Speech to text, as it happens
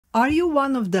Are you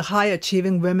one of the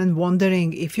high-achieving women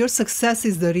wondering if your success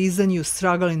is the reason you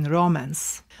struggle in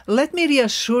romance? Let me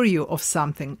reassure you of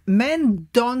something. Men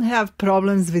don't have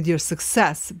problems with your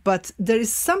success, but there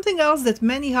is something else that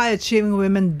many high-achieving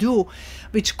women do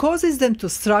which causes them to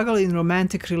struggle in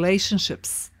romantic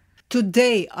relationships.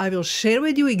 Today, I will share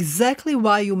with you exactly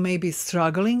why you may be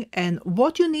struggling and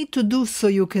what you need to do so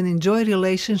you can enjoy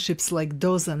relationships like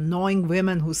those annoying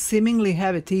women who seemingly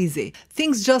have it easy.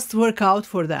 Things just work out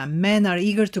for them. Men are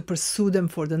eager to pursue them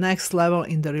for the next level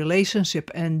in the relationship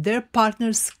and their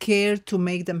partners scared to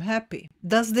make them happy.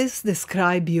 Does this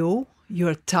describe you?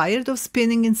 You're tired of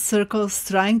spinning in circles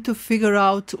trying to figure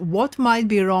out what might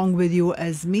be wrong with you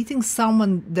as meeting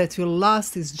someone that will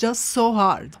last is just so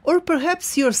hard. Or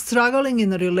perhaps you're struggling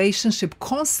in a relationship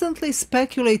constantly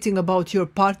speculating about your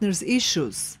partner's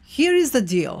issues. Here is the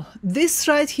deal. This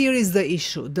right here is the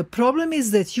issue. The problem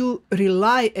is that you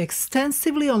rely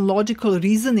extensively on logical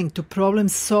reasoning to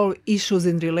problem-solve issues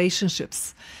in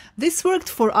relationships. This worked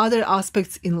for other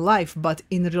aspects in life, but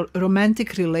in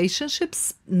romantic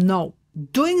relationships, no.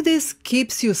 Doing this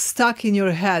keeps you stuck in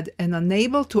your head and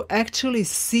unable to actually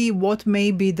see what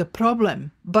may be the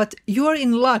problem. But you are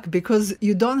in luck because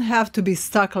you don't have to be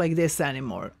stuck like this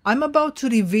anymore. I'm about to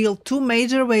reveal two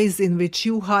major ways in which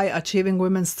you high-achieving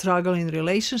women struggle in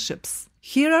relationships.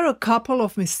 Here are a couple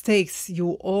of mistakes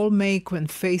you all make when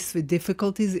faced with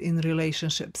difficulties in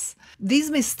relationships.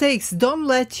 These mistakes don't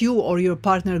let you or your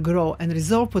partner grow and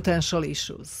resolve potential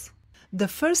issues. The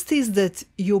first is that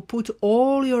you put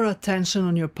all your attention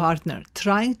on your partner,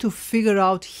 trying to figure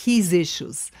out his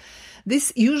issues.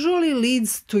 This usually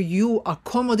leads to you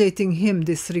accommodating him,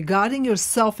 disregarding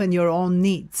yourself and your own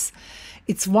needs.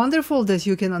 It's wonderful that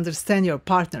you can understand your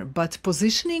partner, but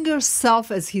positioning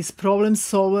yourself as his problem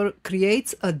solver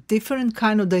creates a different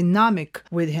kind of dynamic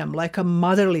with him, like a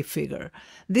motherly figure.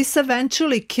 This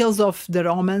eventually kills off the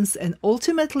romance and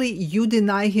ultimately you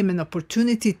deny him an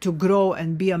opportunity to grow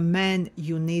and be a man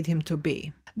you need him to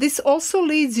be. This also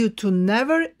leads you to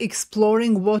never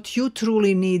exploring what you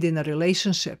truly need in a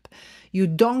relationship. You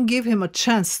don't give him a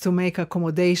chance to make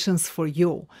accommodations for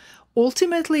you.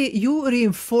 Ultimately, you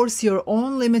reinforce your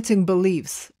own limiting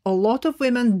beliefs. A lot of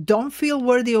women don't feel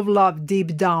worthy of love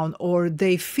deep down, or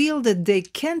they feel that they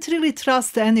can't really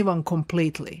trust anyone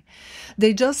completely.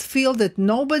 They just feel that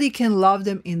nobody can love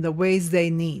them in the ways they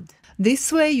need. This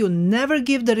way, you never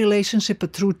give the relationship a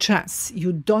true chance.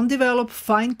 You don't develop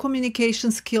fine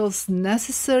communication skills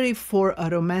necessary for a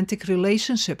romantic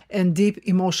relationship and deep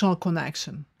emotional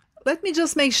connection. Let me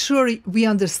just make sure we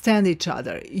understand each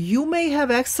other. You may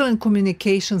have excellent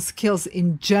communication skills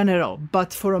in general,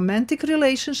 but for romantic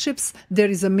relationships, there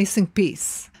is a missing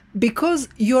piece. Because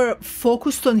you're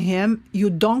focused on him, you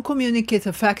don't communicate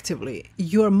effectively.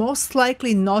 You're most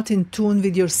likely not in tune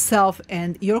with yourself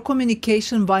and your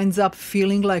communication winds up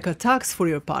feeling like attacks for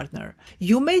your partner.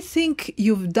 You may think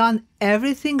you've done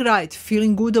everything right,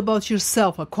 feeling good about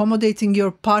yourself, accommodating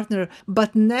your partner,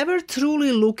 but never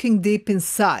truly looking deep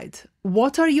inside.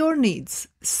 What are your needs?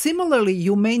 Similarly,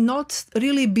 you may not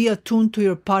really be attuned to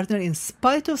your partner in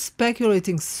spite of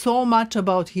speculating so much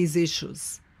about his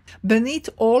issues. Beneath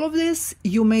all of this,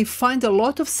 you may find a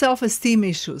lot of self-esteem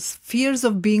issues, fears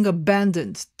of being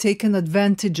abandoned, taken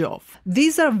advantage of.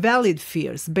 These are valid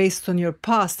fears based on your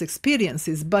past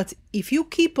experiences, but if you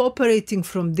keep operating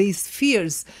from these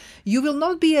fears, you will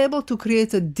not be able to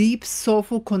create a deep,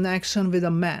 soulful connection with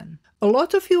a man. A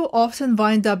lot of you often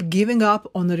wind up giving up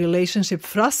on a relationship,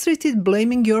 frustrated,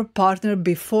 blaming your partner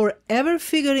before ever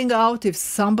figuring out if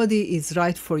somebody is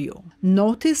right for you.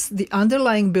 Notice the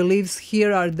underlying beliefs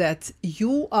here are that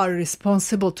you are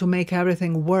responsible to make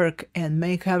everything work and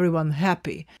make everyone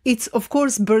happy. It's of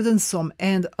course burdensome,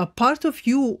 and a part of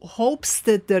you hopes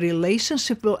that the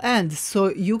relationship will end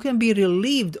so you can be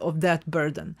relieved of that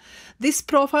burden. This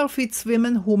profile fits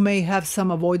women who may have some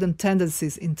avoidant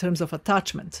tendencies in terms of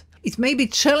attachment. It may be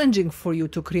challenging for you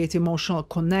to create emotional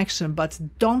connection, but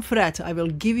don't fret, I will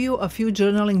give you a few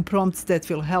journaling prompts that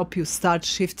will help you start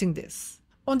shifting this.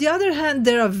 On the other hand,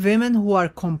 there are women who are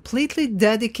completely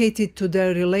dedicated to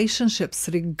their relationships,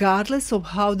 regardless of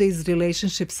how these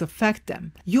relationships affect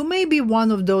them. You may be one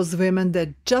of those women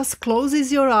that just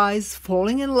closes your eyes,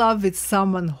 falling in love with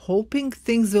someone, hoping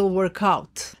things will work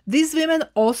out. These women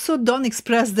also don't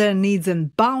express their needs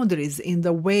and boundaries in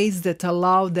the ways that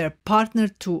allow their partner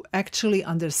to actually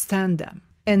understand them.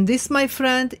 And this, my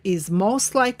friend, is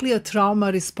most likely a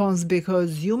trauma response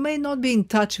because you may not be in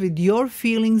touch with your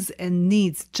feelings and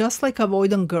needs just like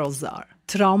avoidant girls are.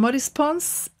 Trauma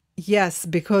response? Yes,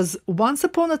 because once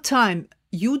upon a time,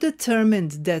 You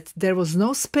determined that there was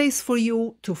no space for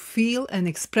you to feel and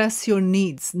express your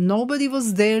needs. Nobody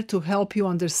was there to help you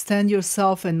understand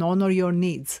yourself and honor your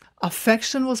needs.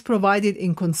 Affection was provided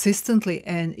inconsistently,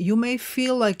 and you may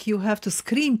feel like you have to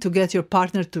scream to get your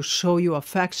partner to show you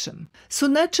affection. So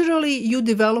naturally, you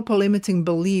develop a limiting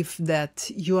belief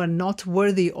that you are not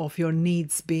worthy of your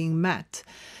needs being met.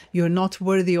 You're not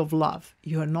worthy of love.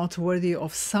 You're not worthy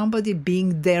of somebody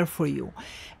being there for you.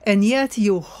 And yet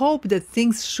you hope that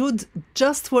things should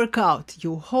just work out.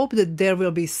 You hope that there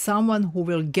will be someone who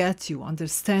will get you,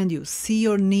 understand you, see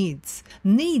your needs.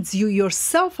 Needs you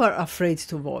yourself are afraid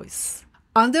to voice.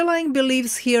 Underlying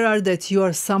beliefs here are that you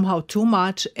are somehow too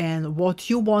much and what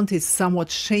you want is somewhat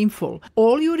shameful.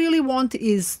 All you really want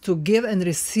is to give and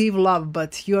receive love,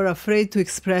 but you're afraid to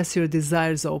express your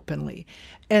desires openly.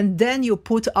 And then you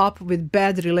put up with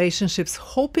bad relationships,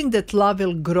 hoping that love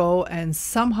will grow and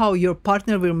somehow your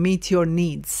partner will meet your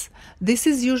needs. This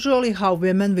is usually how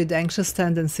women with anxious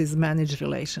tendencies manage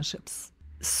relationships.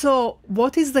 So,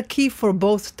 what is the key for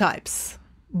both types?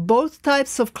 Both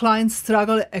types of clients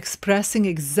struggle expressing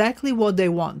exactly what they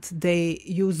want. They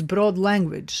use broad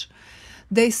language.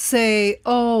 They say,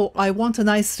 oh, I want a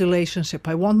nice relationship.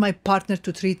 I want my partner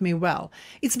to treat me well.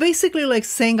 It's basically like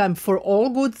saying I'm for all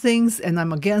good things and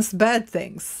I'm against bad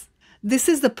things. This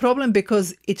is the problem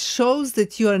because it shows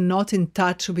that you are not in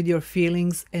touch with your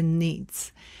feelings and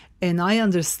needs. And I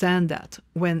understand that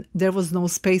when there was no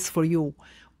space for you,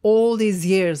 all these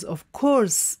years, of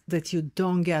course, that you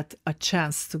don't get a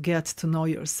chance to get to know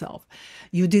yourself.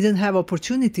 You didn't have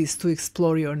opportunities to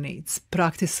explore your needs,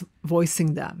 practice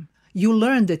voicing them. You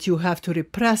learn that you have to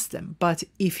repress them, but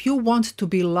if you want to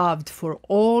be loved for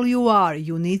all you are,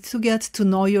 you need to get to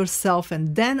know yourself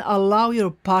and then allow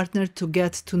your partner to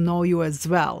get to know you as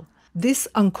well. This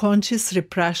unconscious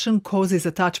repression causes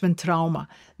attachment trauma.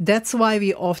 That's why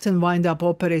we often wind up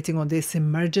operating on this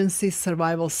emergency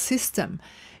survival system.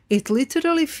 It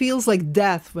literally feels like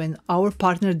death when our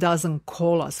partner doesn't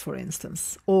call us, for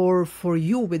instance. Or for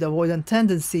you with avoidant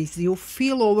tendencies, you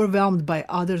feel overwhelmed by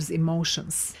others'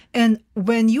 emotions. And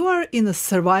when you are in a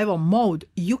survival mode,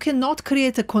 you cannot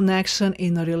create a connection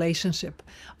in a relationship.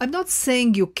 I'm not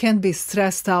saying you can't be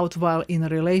stressed out while in a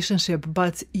relationship,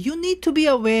 but you need to be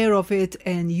aware of it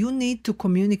and you need to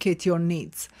communicate your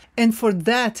needs. And for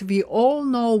that, we all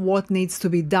know what needs to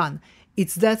be done.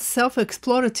 It's that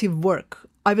self-explorative work.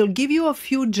 I will give you a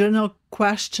few journal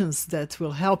questions that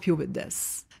will help you with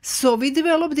this. So we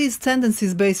develop these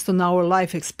tendencies based on our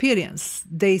life experience.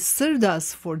 They served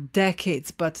us for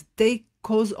decades, but they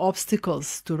cause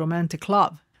obstacles to romantic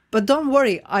love. But don't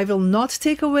worry, I will not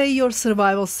take away your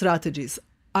survival strategies.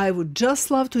 I would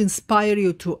just love to inspire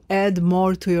you to add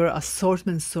more to your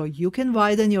assortment so you can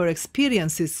widen your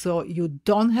experiences so you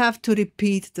don't have to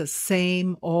repeat the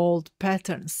same old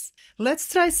patterns. Let's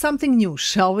try something new,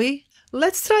 shall we?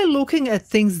 Let's try looking at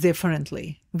things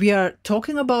differently. We are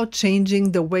talking about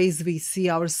changing the ways we see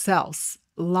ourselves,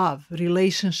 love,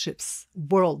 relationships,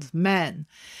 world, man.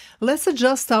 Let's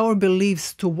adjust our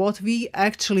beliefs to what we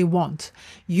actually want.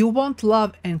 You want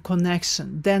love and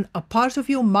connection, then a part of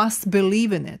you must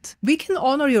believe in it. We can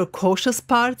honor your cautious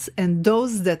parts and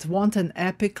those that want an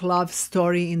epic love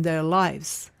story in their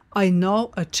lives. I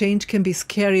know a change can be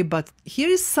scary, but here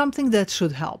is something that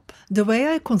should help. The way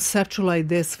I conceptualize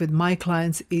this with my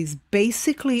clients is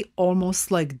basically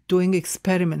almost like doing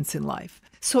experiments in life.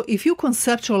 So if you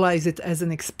conceptualize it as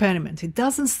an experiment, it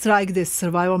doesn't strike this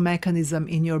survival mechanism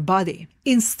in your body.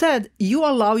 Instead, you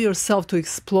allow yourself to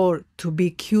explore, to be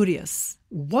curious.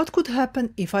 What could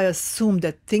happen if I assume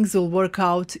that things will work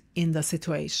out in the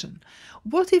situation?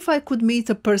 What if I could meet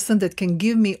a person that can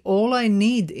give me all I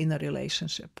need in a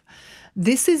relationship?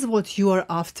 This is what you are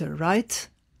after, right?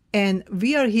 And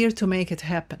we are here to make it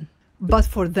happen. But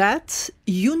for that,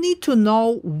 you need to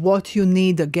know what you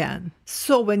need again.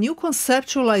 So when you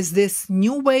conceptualize this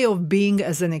new way of being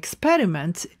as an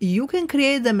experiment, you can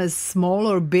create them as small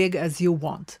or big as you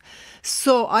want.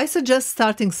 So I suggest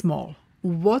starting small.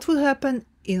 What would happen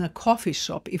in a coffee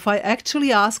shop if I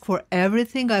actually ask for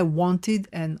everything I wanted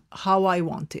and how I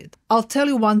wanted? I'll tell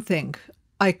you one thing.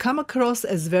 I come across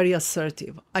as very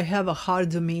assertive. I have a hard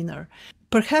demeanor.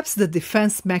 Perhaps the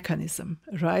defense mechanism,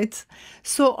 right?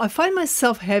 So I find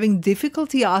myself having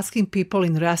difficulty asking people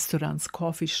in restaurants,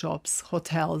 coffee shops,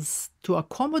 hotels to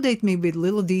accommodate me with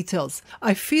little details.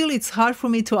 I feel it's hard for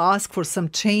me to ask for some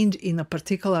change in a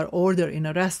particular order in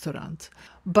a restaurant.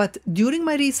 But during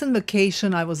my recent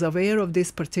vacation, I was aware of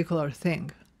this particular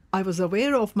thing. I was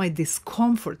aware of my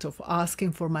discomfort of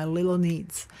asking for my little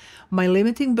needs, my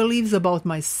limiting beliefs about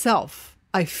myself.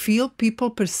 I feel people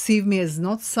perceive me as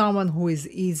not someone who is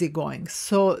easygoing,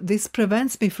 so this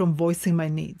prevents me from voicing my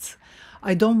needs.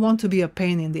 I don't want to be a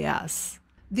pain in the ass.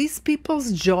 These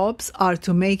people's jobs are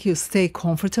to make you stay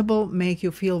comfortable, make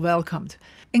you feel welcomed.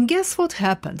 And guess what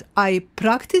happened? I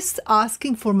practiced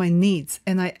asking for my needs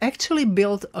and I actually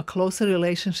built a closer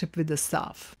relationship with the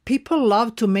staff. People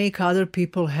love to make other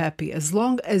people happy as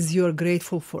long as you're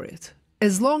grateful for it.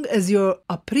 As long as you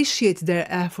appreciate their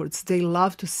efforts, they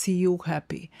love to see you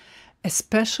happy,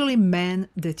 especially men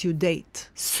that you date.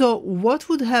 So what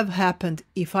would have happened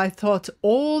if I thought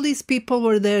all these people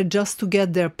were there just to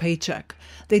get their paycheck?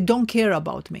 They don't care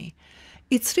about me.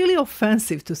 It's really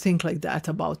offensive to think like that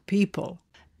about people.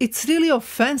 It's really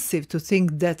offensive to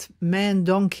think that men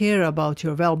don't care about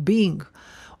your well-being.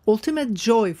 Ultimate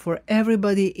joy for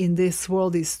everybody in this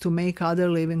world is to make other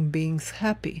living beings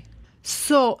happy.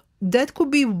 So that could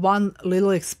be one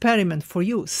little experiment for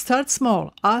you. Start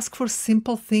small, ask for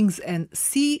simple things and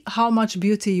see how much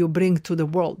beauty you bring to the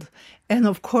world. And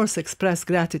of course, express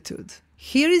gratitude.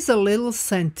 Here is a little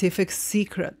scientific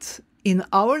secret. In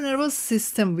our nervous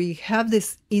system, we have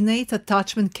this innate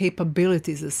attachment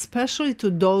capabilities, especially to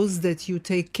those that you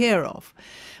take care of.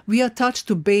 We attach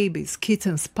to babies,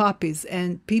 kittens, puppies,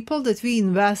 and people that we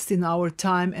invest in our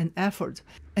time and effort.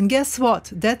 And guess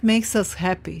what? That makes us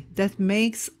happy. That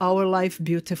makes our life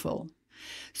beautiful.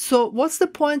 So what's the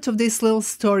point of this little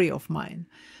story of mine?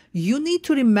 You need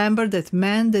to remember that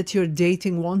men that you're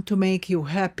dating want to make you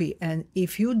happy, and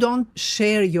if you don't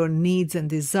share your needs and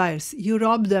desires, you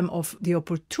rob them of the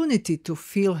opportunity to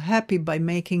feel happy by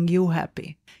making you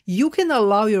happy. You can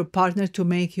allow your partner to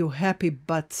make you happy,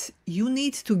 but you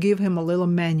need to give him a little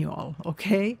manual,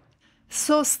 okay?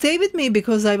 So stay with me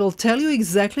because I will tell you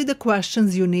exactly the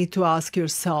questions you need to ask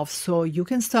yourself so you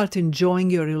can start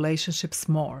enjoying your relationships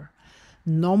more.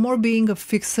 No more being a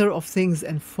fixer of things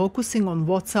and focusing on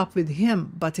what's up with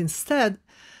him, but instead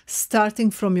starting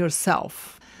from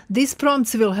yourself. These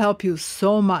prompts will help you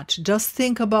so much. Just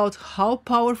think about how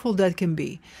powerful that can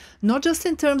be. Not just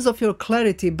in terms of your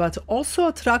clarity, but also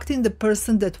attracting the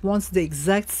person that wants the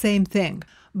exact same thing.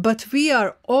 But we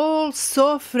are all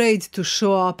so afraid to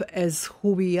show up as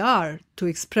who we are, to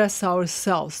express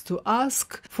ourselves, to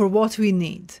ask for what we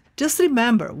need. Just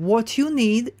remember, what you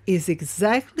need is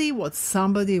exactly what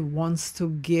somebody wants to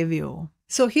give you.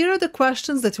 So here are the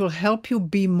questions that will help you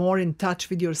be more in touch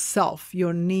with yourself,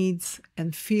 your needs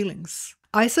and feelings.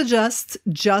 I suggest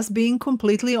just being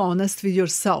completely honest with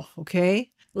yourself,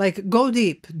 okay? Like, go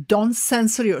deep, don't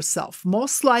censor yourself.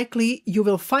 Most likely, you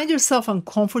will find yourself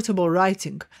uncomfortable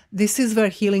writing. This is where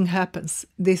healing happens.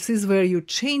 This is where you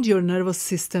change your nervous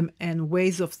system and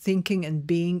ways of thinking and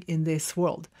being in this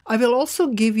world. I will also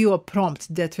give you a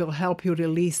prompt that will help you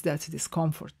release that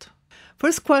discomfort.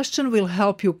 First question will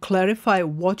help you clarify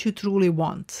what you truly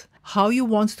want, how you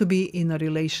want to be in a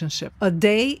relationship. A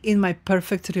day in my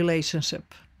perfect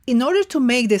relationship. In order to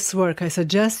make this work, I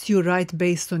suggest you write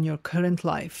based on your current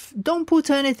life. Don't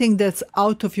put anything that's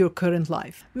out of your current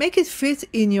life. Make it fit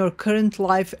in your current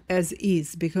life as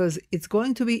is, because it's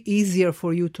going to be easier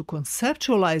for you to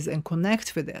conceptualize and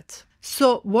connect with it.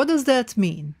 So what does that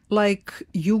mean? Like,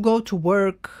 you go to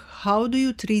work, how do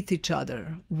you treat each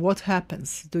other? What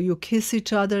happens? Do you kiss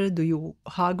each other? Do you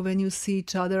hug when you see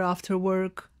each other after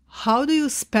work? How do you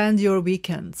spend your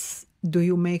weekends? Do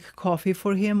you make coffee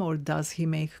for him or does he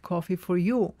make coffee for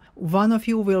you? One of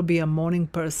you will be a morning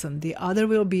person, the other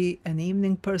will be an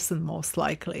evening person most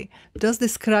likely. Just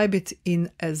describe it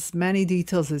in as many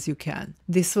details as you can.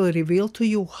 This will reveal to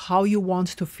you how you want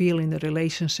to feel in a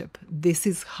relationship. This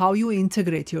is how you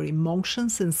integrate your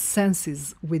emotions and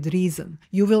senses with reason.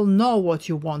 You will know what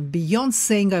you want beyond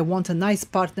saying, I want a nice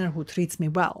partner who treats me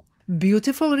well.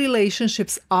 Beautiful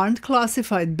relationships aren't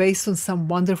classified based on some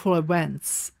wonderful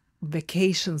events,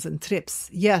 vacations and trips.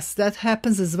 Yes, that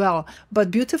happens as well,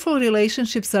 but beautiful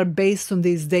relationships are based on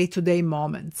these day-to-day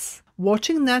moments.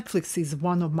 Watching Netflix is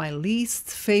one of my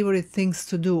least favorite things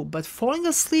to do, but falling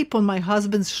asleep on my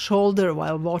husband's shoulder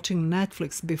while watching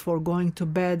Netflix before going to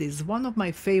bed is one of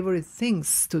my favorite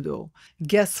things to do.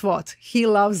 Guess what? He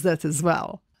loves that as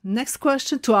well. Next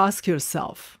question to ask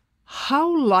yourself.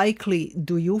 How likely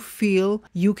do you feel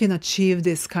you can achieve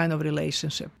this kind of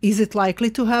relationship? Is it likely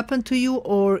to happen to you,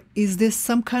 or is this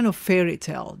some kind of fairy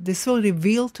tale? This will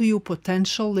reveal to you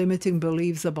potential limiting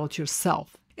beliefs about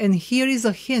yourself. And here is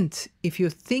a hint if you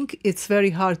think it's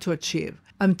very hard to achieve.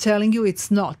 I'm telling you it's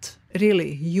not.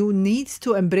 Really, you need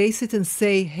to embrace it and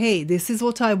say, hey, this is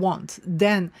what I want.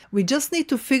 Then we just need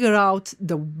to figure out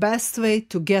the best way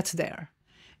to get there.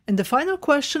 And the final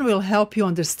question will help you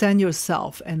understand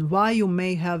yourself and why you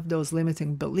may have those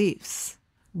limiting beliefs.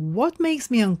 What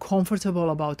makes me uncomfortable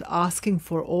about asking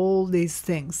for all these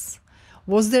things?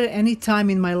 Was there any time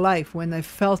in my life when I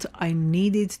felt I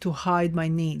needed to hide my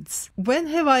needs? When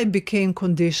have I become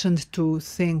conditioned to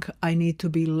think I need to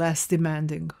be less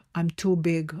demanding? I'm too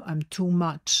big, I'm too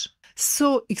much.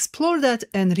 So explore that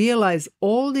and realize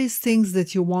all these things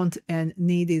that you want and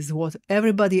need is what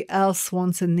everybody else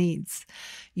wants and needs.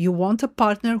 You want a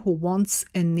partner who wants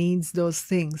and needs those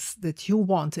things that you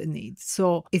want and need.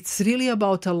 So it's really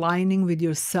about aligning with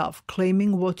yourself,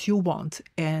 claiming what you want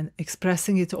and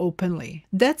expressing it openly.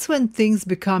 That's when things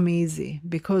become easy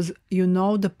because you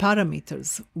know the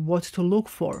parameters, what to look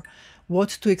for, what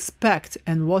to expect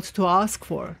and what to ask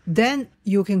for. Then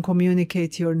you can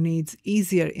communicate your needs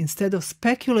easier instead of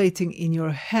speculating in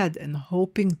your head and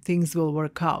hoping things will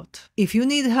work out. If you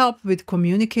need help with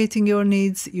communicating your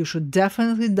needs, you should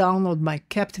definitely download my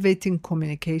captivating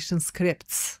communication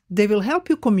scripts. They will help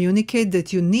you communicate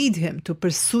that you need him to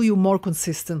pursue you more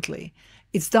consistently.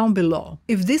 It's down below.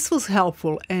 If this was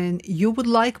helpful and you would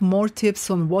like more tips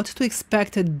on what to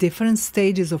expect at different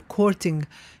stages of courting,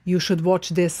 you should watch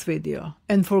this video.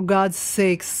 And for God's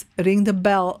sakes, ring the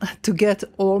bell to get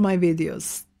all my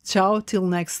videos. Ciao till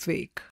next week.